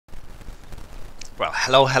Well,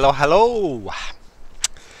 hello, hello, hello!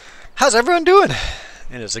 How's everyone doing?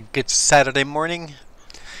 It is a good Saturday morning.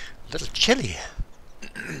 A little chilly.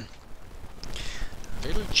 A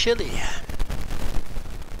little chilly.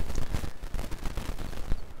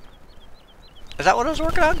 Is that what I was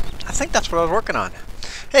working on? I think that's what I was working on.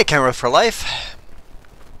 Hey, Camera for Life.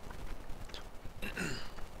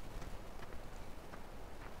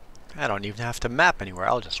 I don't even have to map anywhere.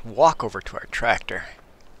 I'll just walk over to our tractor.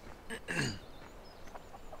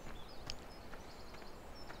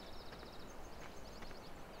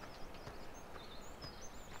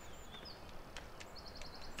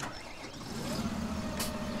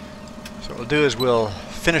 So what we'll do is we'll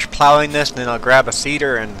finish plowing this, and then I'll grab a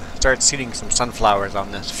seeder and start seeding some sunflowers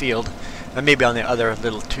on this field, and maybe on the other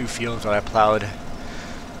little 2 fields that I plowed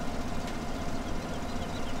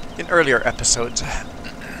in earlier episodes.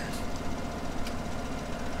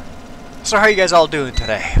 So how are you guys all doing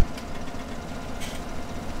today?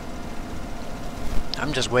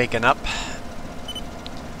 I'm just waking up. I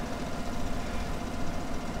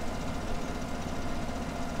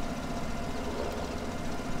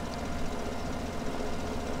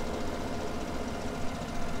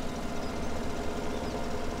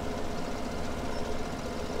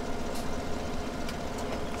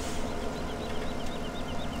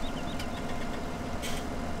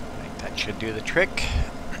think that should do the trick.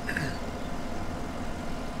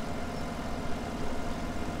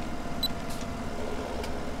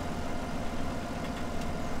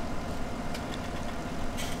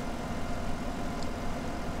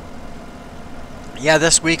 Yeah,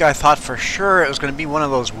 this week I thought for sure it was going to be one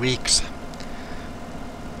of those weeks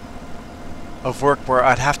of work where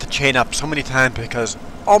I'd have to chain up so many times because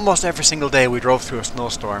almost every single day we drove through a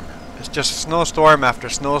snowstorm. It's just snowstorm after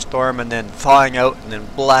snowstorm, and then thawing out, and then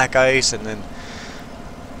black ice, and then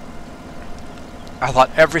I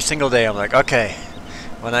thought every single day, I'm like, okay,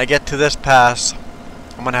 when I get to this pass,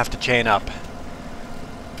 I'm going to have to chain up.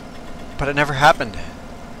 But it never happened.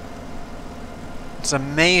 It's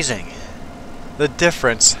amazing. The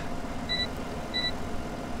difference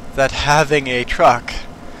that having a truck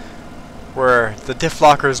where the diff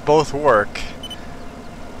lockers both work,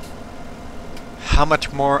 how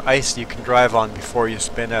much more ice you can drive on before you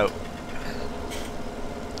spin out.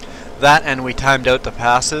 That, and we timed out the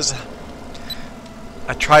passes.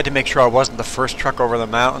 I tried to make sure I wasn't the first truck over the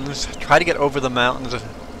mountains. Try to get over the mountains,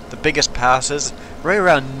 the biggest passes, right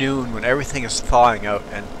around noon when everything is thawing out,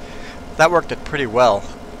 and that worked it pretty well.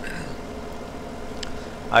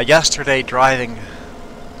 Yesterday, driving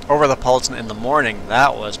over the Paulson in the morning,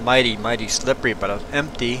 that was mighty slippery, but it was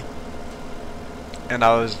empty, and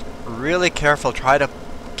I was really careful, try to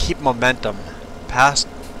keep momentum, pass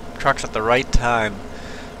trucks at the right time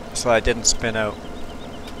so I didn't spin out.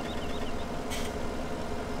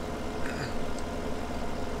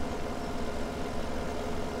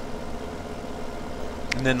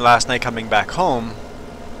 And then last night coming back home,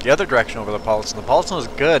 the other direction over the Paulson was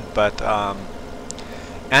good, but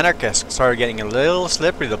Anarchist started getting a little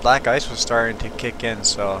slippery. The black ice was starting to kick in,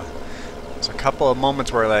 so there's a couple of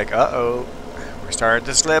moments where like, uh-oh, we're starting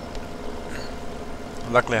to slip.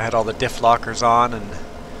 Luckily I had all the diff lockers on and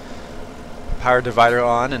power divider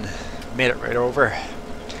on and made it right over.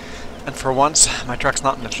 And for once, my truck's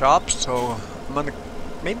not in the shop, so I'm gonna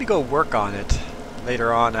maybe go work on it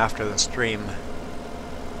later on after the stream.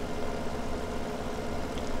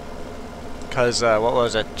 Because, what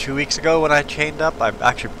was it, 2 weeks ago when I chained up, I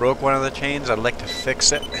actually broke one of the chains. I'd like to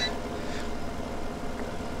fix it.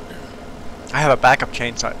 I have a backup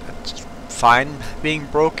chain, so it's fine being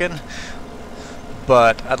broken,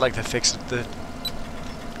 but I'd like to fix it.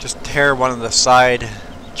 Just tear one of the side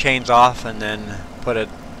chains off and then put it...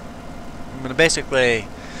 I'm going to basically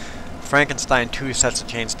Frankenstein 2 sets of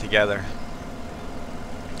chains together.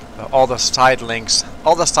 All the side links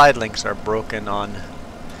are broken on...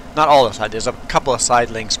 Not all the side, there's a couple of side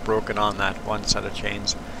links broken on that one set of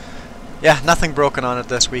chains. Yeah, nothing broken on it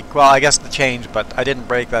this week. Well, I guess the chains, but I didn't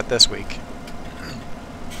break that this week.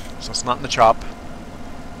 So it's not in the chop.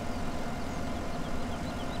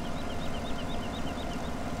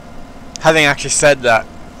 Having actually said that,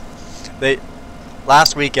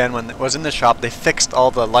 last weekend when it was in the shop, they fixed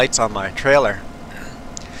all the lights on my trailer.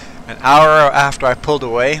 An hour after I pulled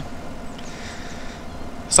away,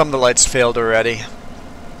 some of the lights failed already.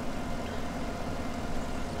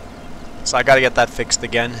 So I gotta get that fixed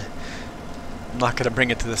again. I'm not gonna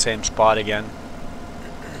bring it to the same spot again.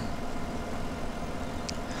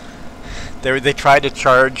 They tried to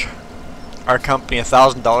charge our company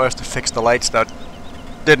 $1,000 to fix the lights that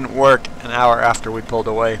didn't work an hour after we pulled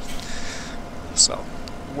away. So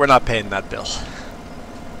we're not paying that bill.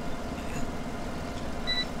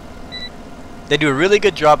 They do a really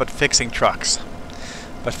good job at fixing trucks,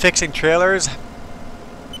 but fixing trailers,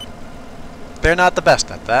 they're not the best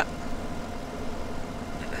at that.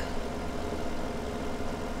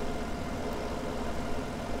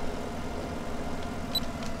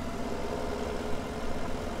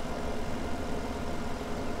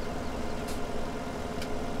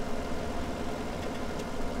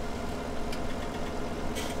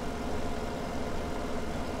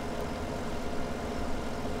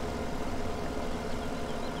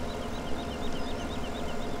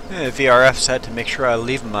 VRF said to make sure I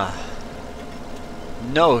leave him a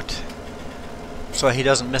note so he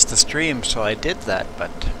doesn't miss the stream, so I did that,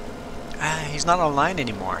 but he's not online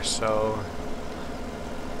anymore, so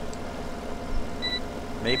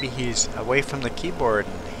maybe he's away from the keyboard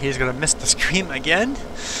and he's gonna miss the stream again?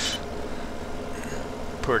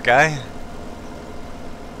 Poor guy.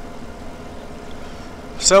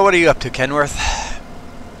 So what are you up to, Kenworth?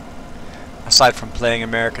 Aside from playing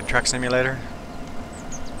American Truck Simulator?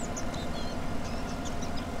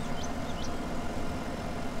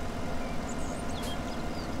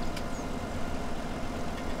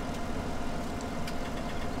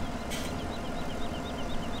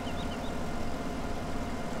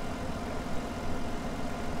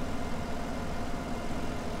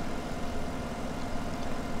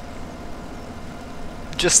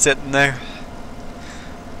 Just sitting there,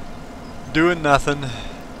 doing nothing.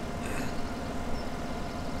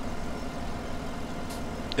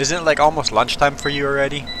 Isn't it like almost lunchtime for you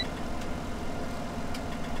already?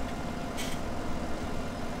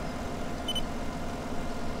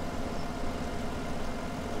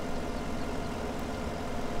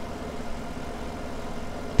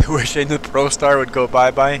 Wishing the Pro Star would go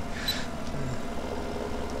bye-bye.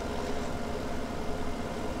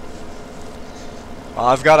 Well,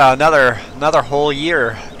 I've got another whole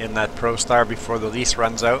year in that Pro Star before the lease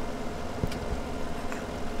runs out.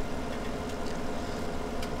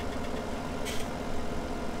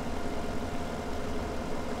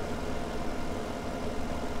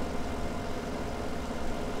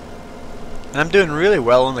 And I'm doing really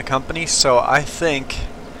well in the company, so I think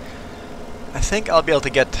I'll be able to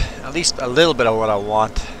get at least a little bit of what I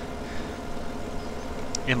want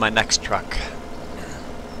in my next truck.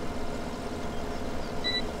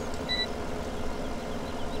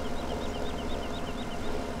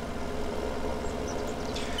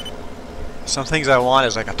 Some things I want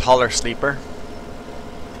is like a taller sleeper,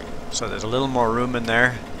 so there's a little more room in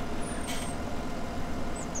there.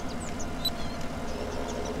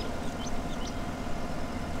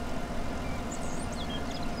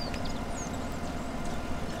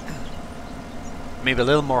 Maybe a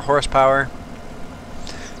little more horsepower.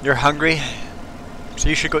 You're hungry, so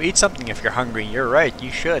you should go eat something if you're hungry. You're right,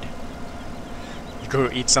 you should. You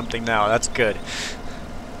go eat something now, that's good.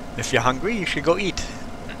 If you're hungry, you should go eat.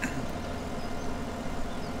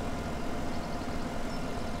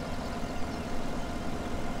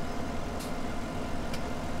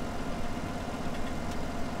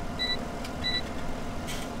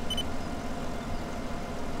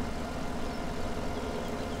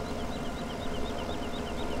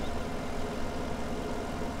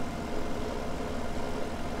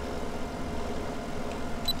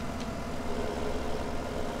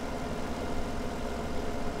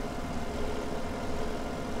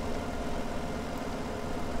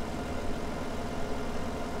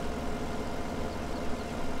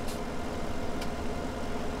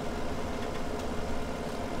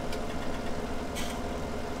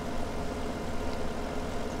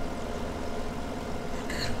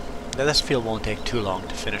 Now this field won't take too long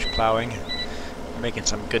to finish plowing. We're making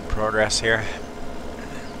some good progress here.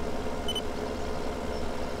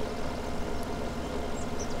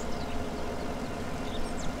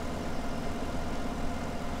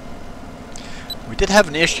 We did have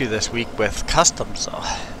an issue this week with customs though.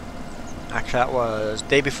 Actually that was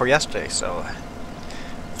day before yesterday, so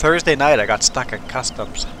Thursday night I got stuck at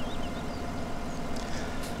customs.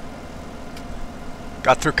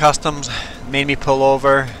 Got through customs, made me pull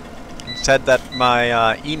over, and said that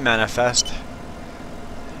my e-manifest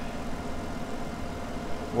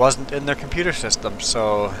wasn't in their computer system,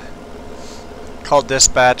 so called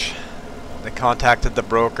dispatch. They contacted the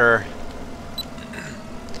broker.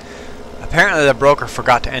 Apparently the broker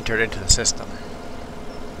forgot to enter it into the system.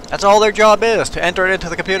 That's all their job is, to enter it into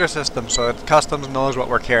the computer system, so that customs knows what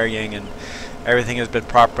we're carrying and everything has been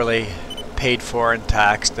properly paid for and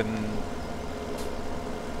taxed and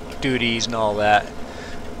duties and all that.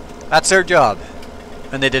 That's their job,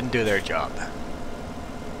 and they didn't do their job.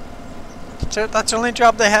 That's the only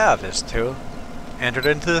job they have, is to enter it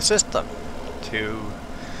into the system, to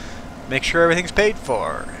make sure everything's paid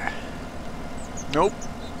for. Nope.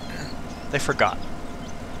 They forgot.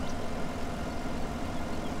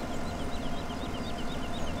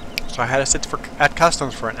 So I had to sit at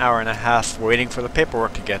customs for an hour and a half waiting for the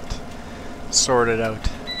paperwork to get sorted out.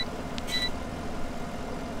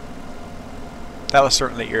 That was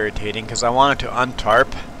certainly irritating because I wanted to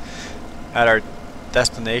untarp at our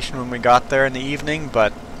destination when we got there in the evening,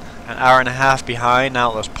 but an hour and a half behind.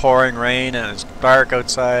 Now it was pouring rain and it's dark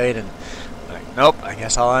outside, and like, nope, I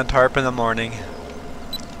guess I'll untarp in the morning.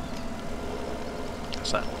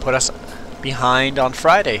 So that put us behind on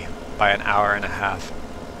Friday by an hour and a half.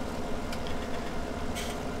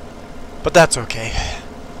 But that's okay.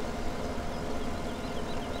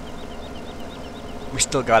 We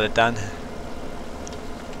still got it done.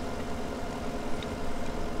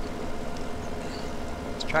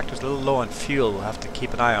 This tractor's a little low on fuel. We'll have to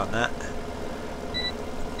keep an eye on that.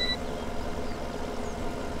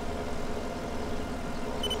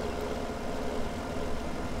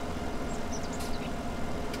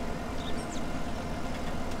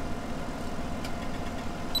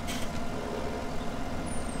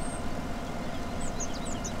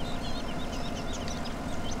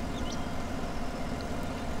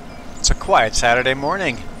 It's a quiet Saturday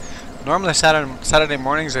morning. Normally Saturday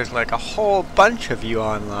mornings there's like a whole bunch of you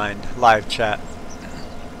online, live chat.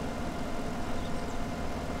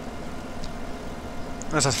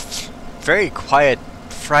 It was a very quiet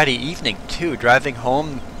Friday evening too. Driving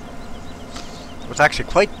home was actually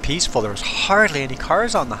quite peaceful. There was hardly any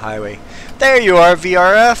cars on the highway. There you are,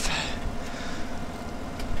 VRF.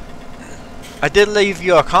 I did leave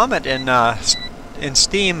you a comment in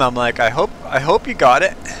Steam. I'm like, I hope you got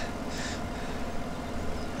it.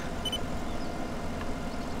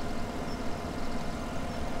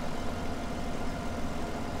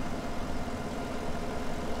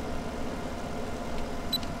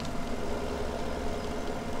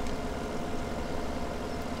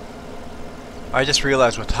 I just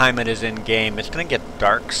realized what time it is in game. It's gonna get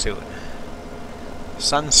dark soon.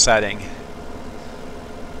 Sun's setting.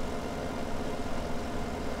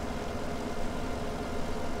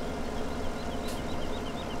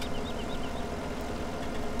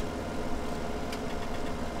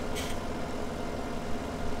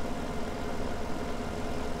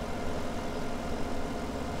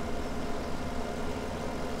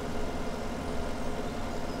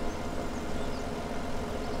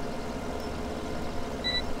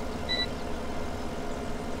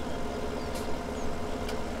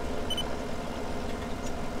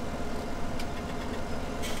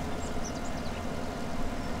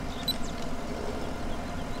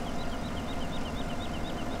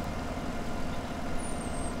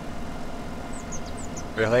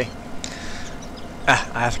 Really? I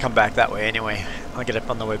have to come back that way anyway. I'll get it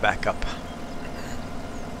on the way back up.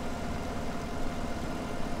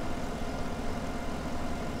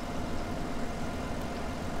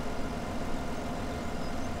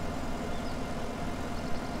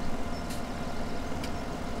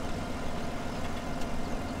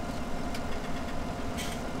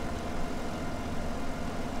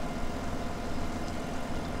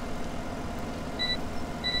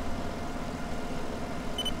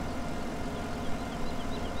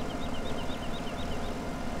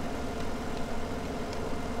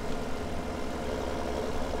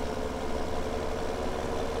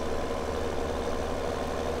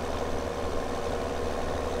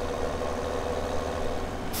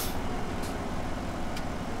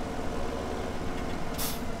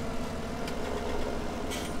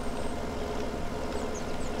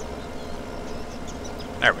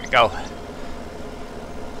 There we go.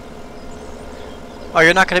 Oh,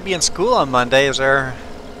 you're not going to be in school on Monday. Is there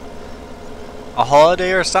a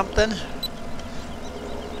holiday or something?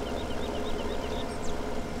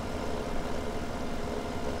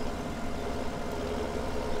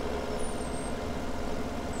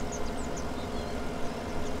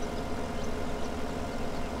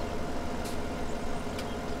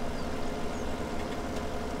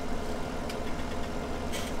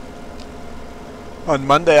 On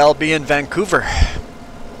Monday I'll be in Vancouver.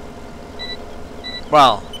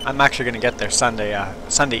 Well, I'm actually going to get there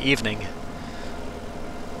Sunday evening.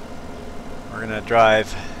 We're going to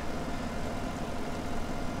drive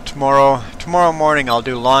tomorrow morning. I'll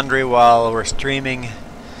do laundry while we're streaming,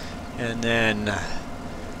 and then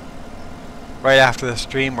right after the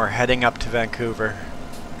stream we're heading up to Vancouver.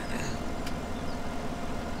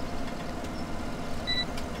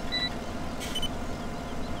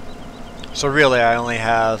 So really I only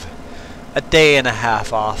have a day and a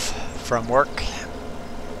half off from work.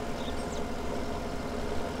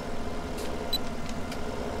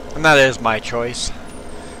 And that is my choice.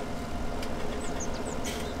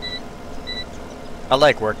 I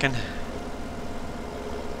like working.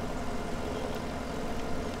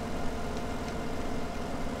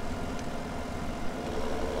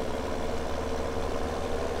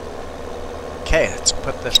 Okay, let's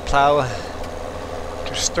put this plow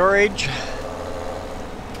to storage.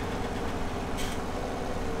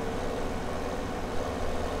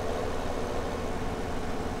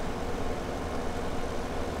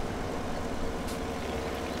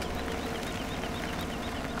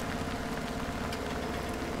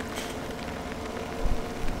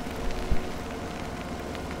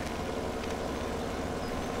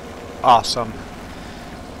 Awesome.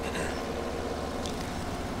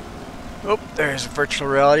 Oh, there's Virtual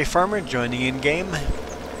Reality Farmer joining in game.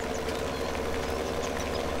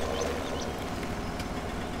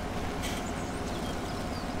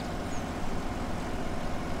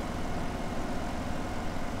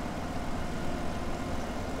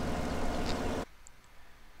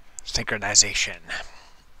 Synchronization.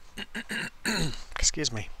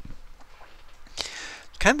 Excuse me.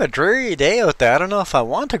 Kind of a dreary day out there. I don't know if I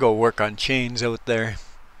want to go work on chains out there.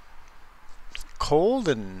 Cold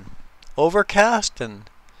and overcast and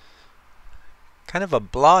kind of a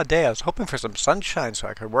blah day. I was hoping for some sunshine so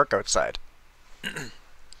I could work outside.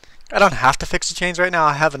 I don't have to fix the chains right now.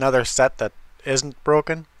 I have another set that isn't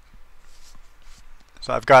broken.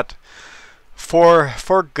 So I've got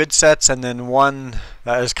four good sets and then one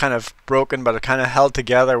that is kind of broken but kind of held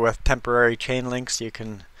together with temporary chain links. You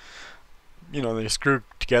can, you know, they screw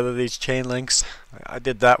together these chain links. I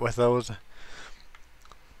did that with those.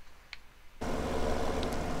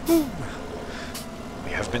 Woo.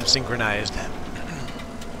 We have been synchronized.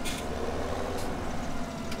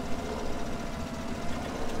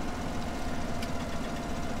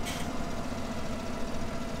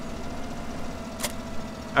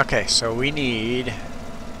 Okay, so we need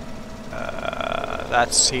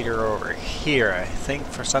that cedar over here, I think,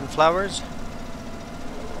 for sunflowers.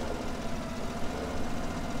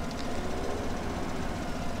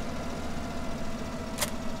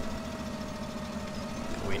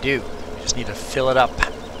 We do. We just need to fill it up.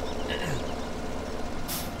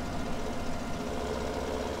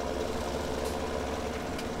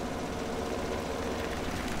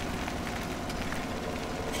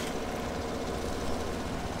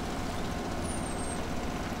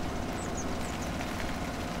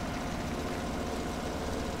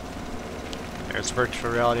 There's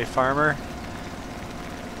Virtual Reality Farmer.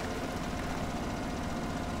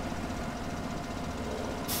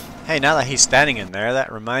 Hey, now that he's standing in there,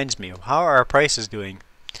 that reminds me, how are our prices doing?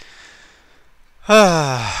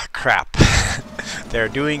 Ah, crap. They're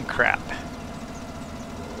doing crap.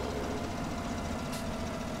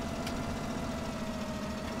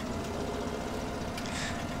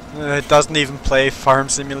 It doesn't even play Farm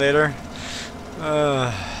Simulator.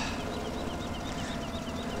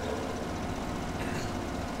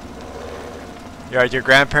 You're at your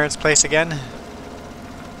grandparents' place again?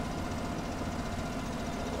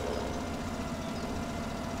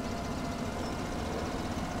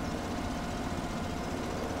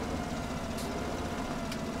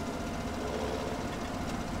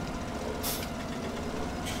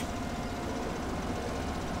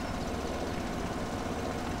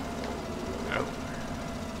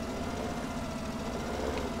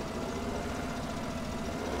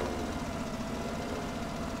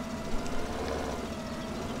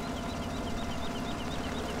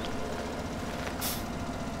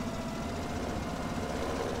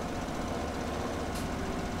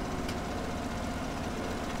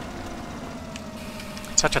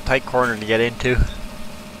 Such a tight corner to get into.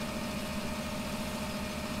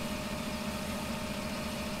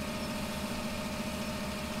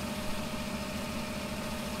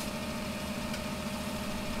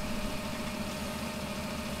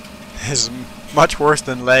 Is much worse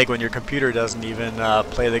than lag when your computer doesn't even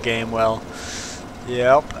play the game well.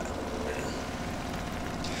 Yep.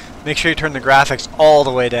 Make sure you turn the graphics all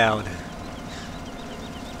the way down.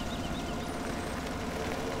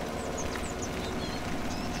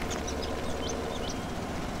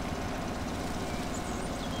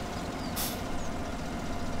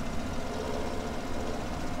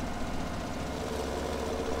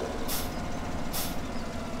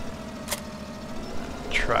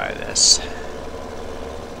 Try this.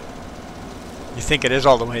 You think it is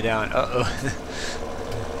all the way down. Uh-oh.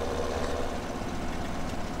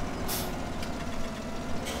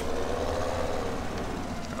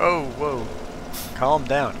 Oh, whoa. Calm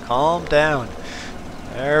down. Calm down.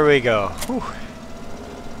 There we go. Whew.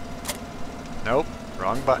 Nope.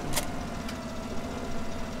 Wrong button.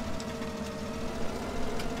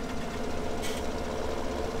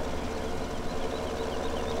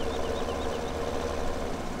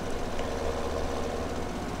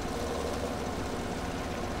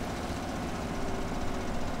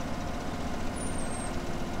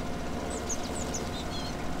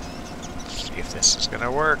 See if this is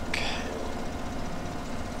gonna work.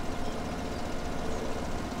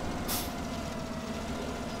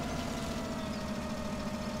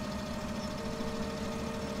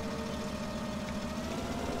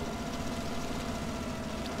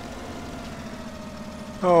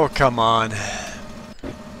 Oh, come on.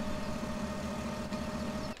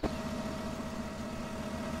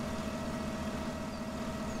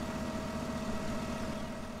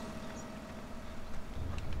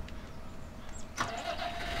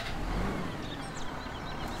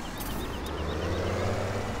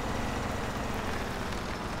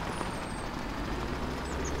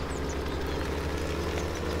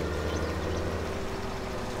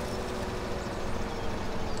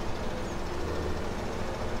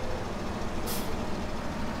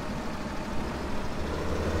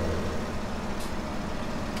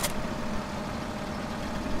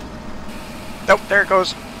 Nope, there it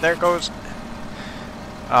goes. There it goes.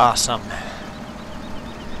 Awesome.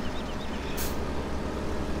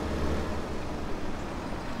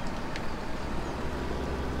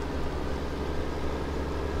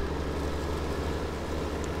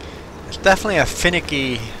 It's definitely a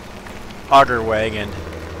finicky auger wagon.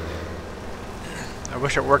 I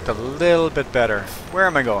wish it worked a little bit better. Where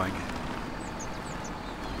am I going?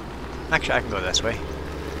 Actually, I can go this way.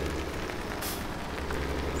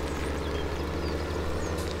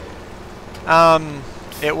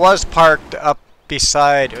 It was parked up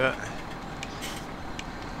beside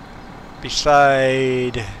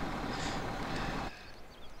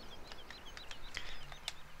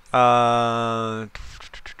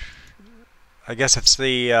I guess it's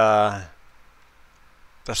the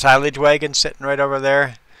silage wagon sitting right over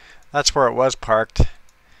there. That's where it was parked.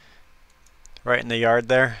 Right in the yard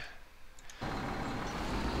there.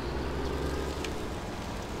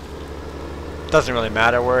 Doesn't really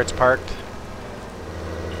matter where it's parked,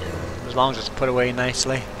 as long as it's put away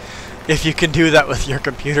nicely. If you can do that with your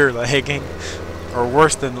computer lagging, or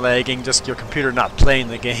worse than lagging, just your computer not playing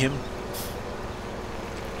the game.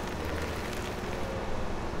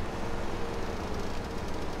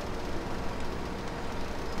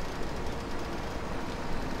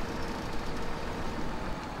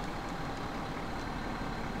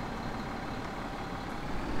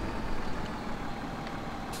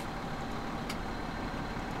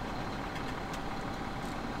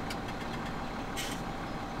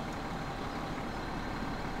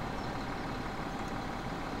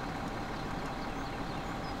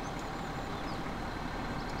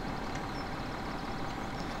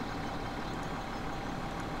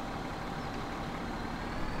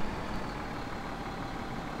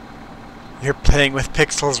 You're playing with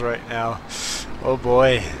pixels right now. Oh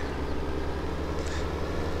boy.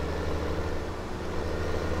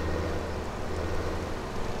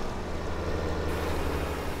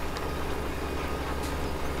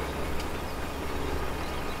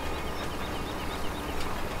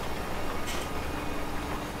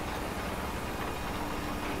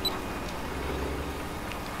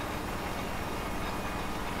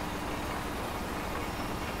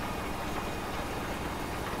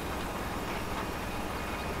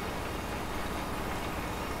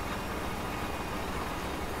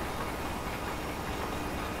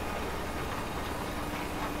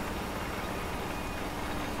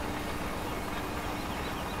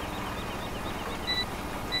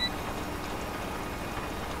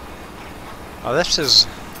 Oh, this is...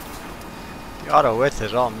 the auto width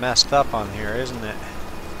is all messed up on here, isn't it?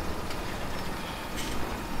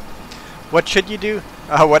 What should you do?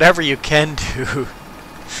 Whatever you can do.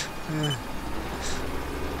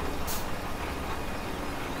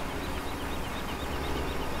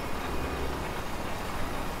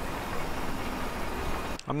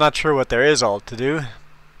 I'm not sure what there is all to do.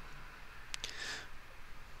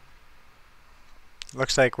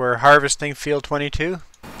 Looks like we're harvesting field 22.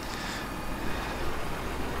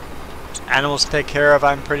 Animals to take care of,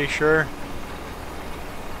 I'm pretty sure.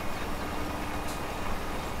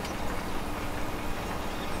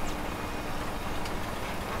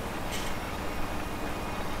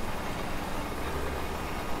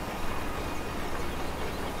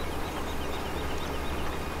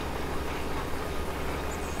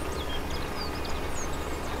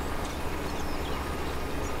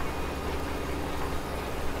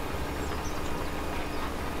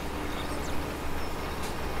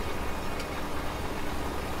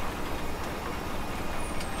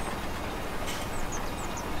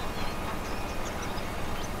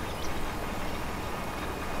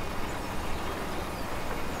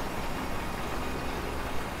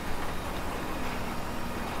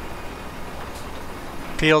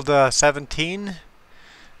 Field 17.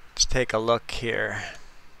 Let's take a look here.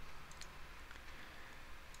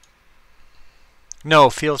 No,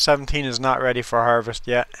 field 17 is not ready for harvest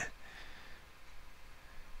yet.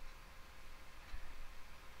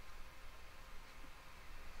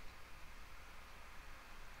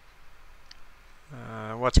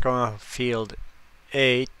 What's going on with field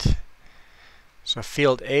 8? So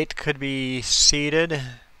field 8 could be seeded,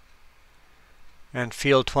 and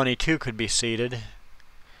field 22 could be seeded.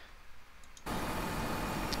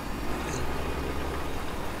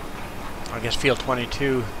 I guess field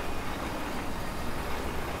 22.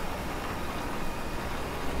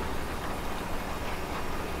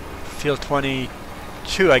 Field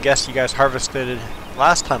 22, I guess you guys harvested it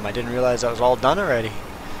last time. I didn't realize that was all done already.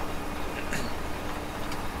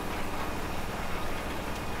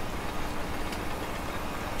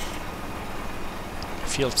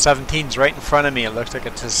 Field 17's right in front of me. It looks like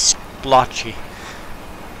it's just splotchy.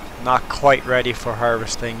 Not quite ready for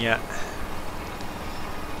harvesting yet.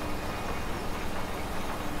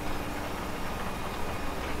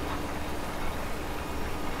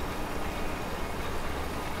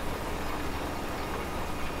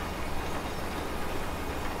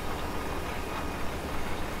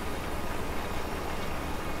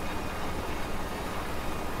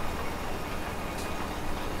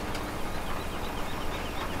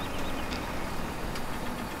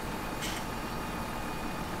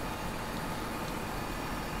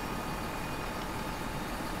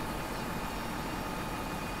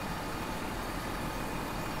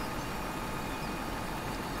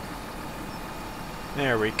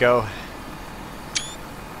 There we go.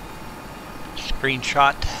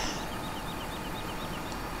 Screenshot.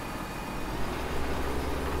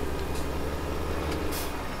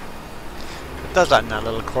 It does that in that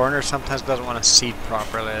little corner. Sometimes it doesn't want to seed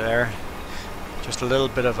properly there. Just a little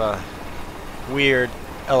bit of a weird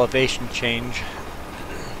elevation change.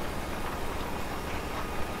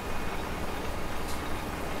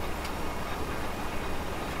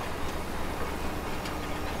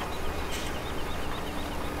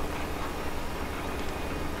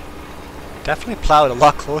 Definitely plowed a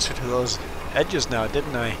lot closer to those edges now,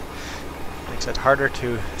 didn't I? Makes it harder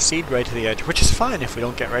to seed right to the edge, which is fine if we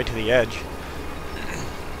don't get right to the edge.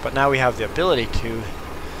 But now we have the ability to.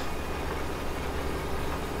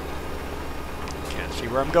 Can't see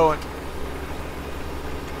where I'm going.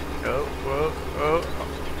 Oh, whoa, whoa.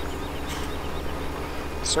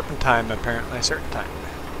 Serpentine, apparently. Serpentine.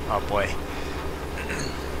 Oh boy.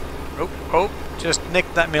 Oh, just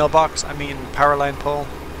nicked that mailbox. I mean, power line pole.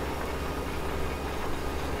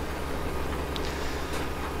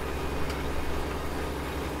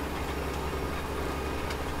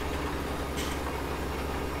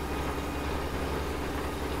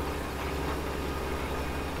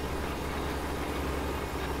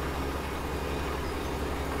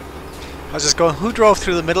 I was just going, who drove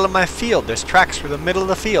through the middle of my field? There's tracks through the middle of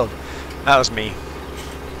the field. That was me.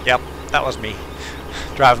 Yep, that was me.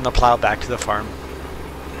 Driving the plow back to the farm.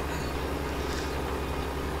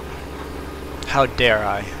 How dare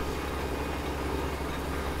I?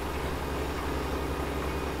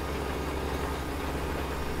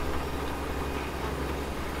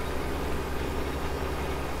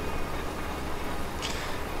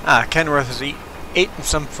 Kenworth has eaten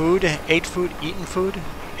some food. Ate food, eaten food.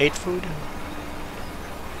 Ate food.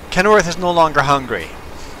 Kenworth is no longer hungry.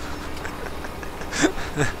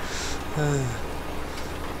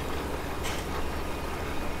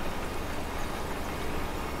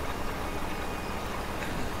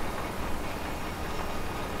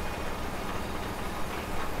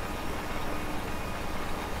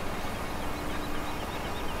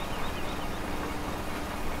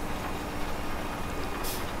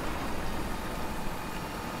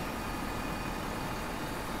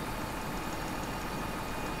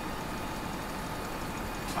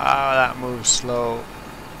 Ah, that moves slow.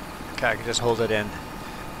 Okay, I can just hold it in.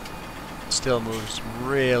 It still moves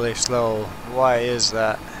really slow. Why is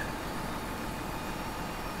that?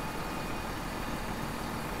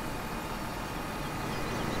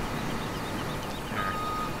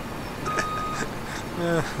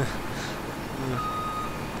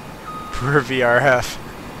 Poor VRF.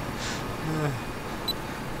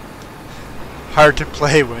 Hard to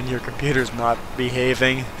play when your computer's not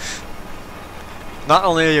behaving. Not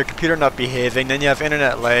only is your computer not behaving, then you have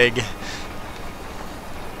internet lag.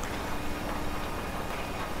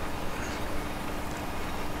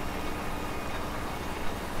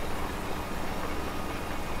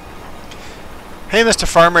 Hey Mr.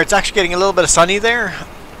 Farmer, it's actually getting a little bit of sunny there.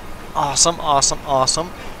 Awesome, awesome,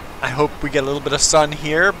 awesome. I hope we get a little bit of sun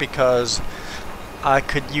here because I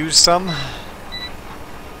could use some.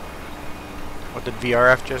 What did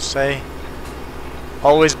VRF just say?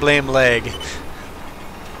 Always blame lag.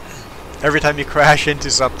 Every time you crash into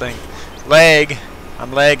something. Lag.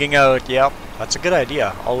 I'm lagging out. Yep. That's a good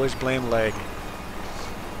idea. Always blame lag.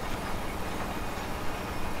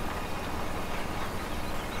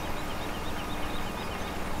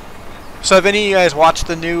 So have any of you guys watched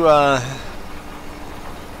the new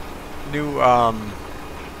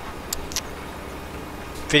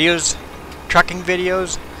videos, trucking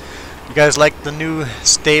videos? You guys like the new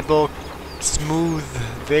stable, smooth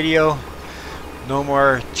video? No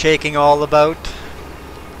more shaking all about.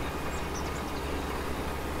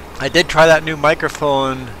 I did try that new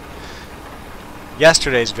microphone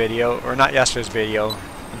yesterday's video, or not yesterday's video,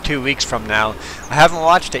 2 weeks from now. I haven't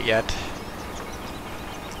watched it yet.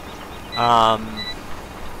 I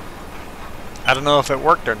don't know if it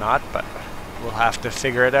worked or not, but we'll have to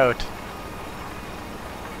figure it out.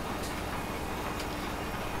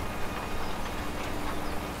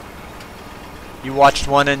 You watched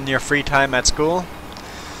one in your free time at school?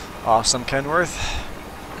 Awesome, Kenworth.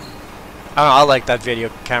 I don't know, I like that video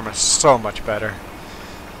camera so much better.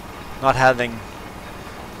 Not having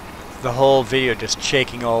the whole video just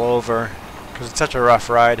shaking all over, because it's such a rough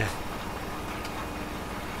ride.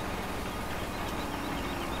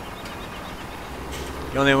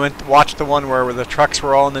 You only watched the one where the trucks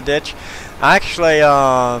were all in the ditch. Actually,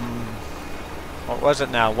 what was it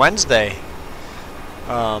now? Wednesday.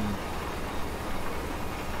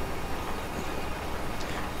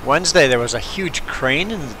 Wednesday there was a huge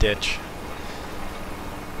crane in the ditch.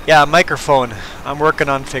 Yeah, microphone. I'm working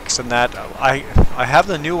on fixing that. I have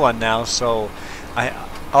the new one now, so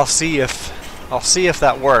I'll see if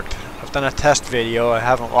that worked. I've done a test video. I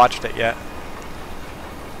haven't watched it yet.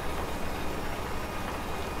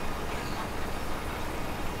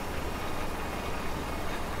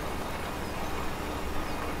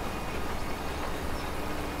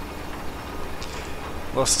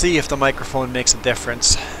 We'll see if the microphone makes a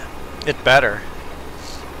difference. It better.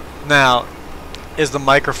 Now, is the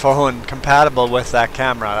microphone compatible with that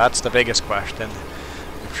camera? That's the biggest question.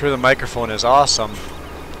 I'm sure the microphone is awesome.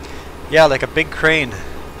 Yeah, like a big crane.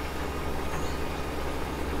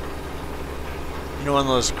 You know, one of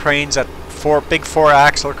those cranes that big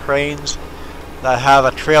 4-axle cranes that have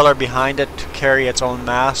a trailer behind it to carry its own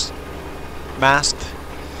mast.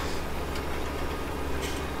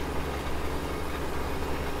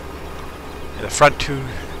 The front 2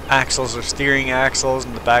 axles are steering axles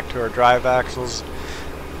and the back 2 are drive axles.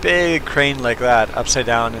 Big crane like that, upside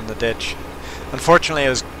down in the ditch. Unfortunately, it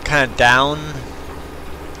was kind of down,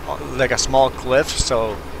 like a small cliff,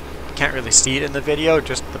 so you can't really see it in the video,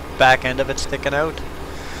 just the back end of it sticking out.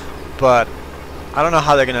 But I don't know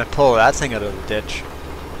how they're going to pull that thing out of the ditch.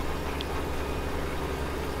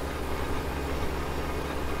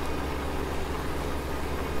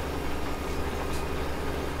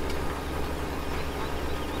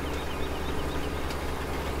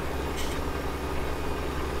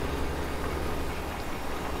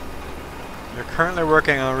 We're currently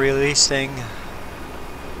working on releasing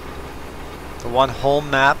the one whole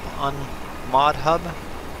map on Mod Hub,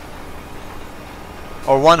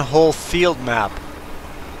 or one whole field map.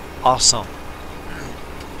 Awesome.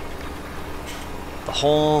 The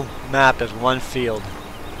whole map is one field.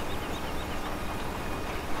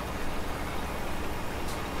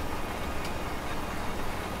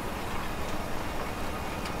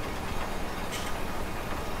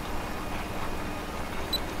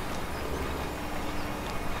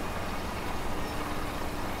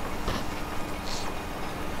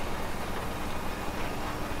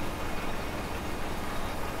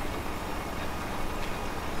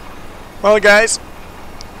 Well guys,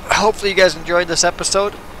 hopefully you guys enjoyed this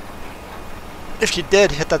episode. If you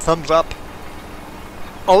did, hit that thumbs up.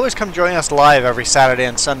 Always come join us live every Saturday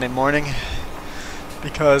and Sunday morning,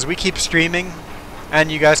 because we keep streaming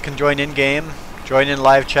and you guys can join in game, join in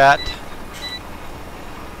live chat.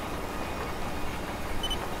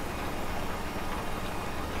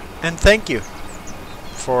 And thank you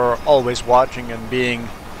for always watching and being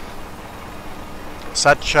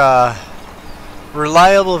such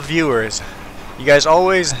reliable viewers. You guys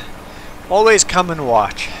always come and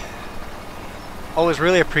watch. Always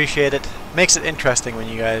really appreciate it. Makes it interesting when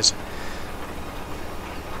you guys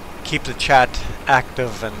keep the chat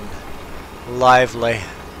active and lively.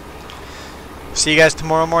 See you guys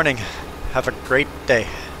tomorrow morning. Have a great day.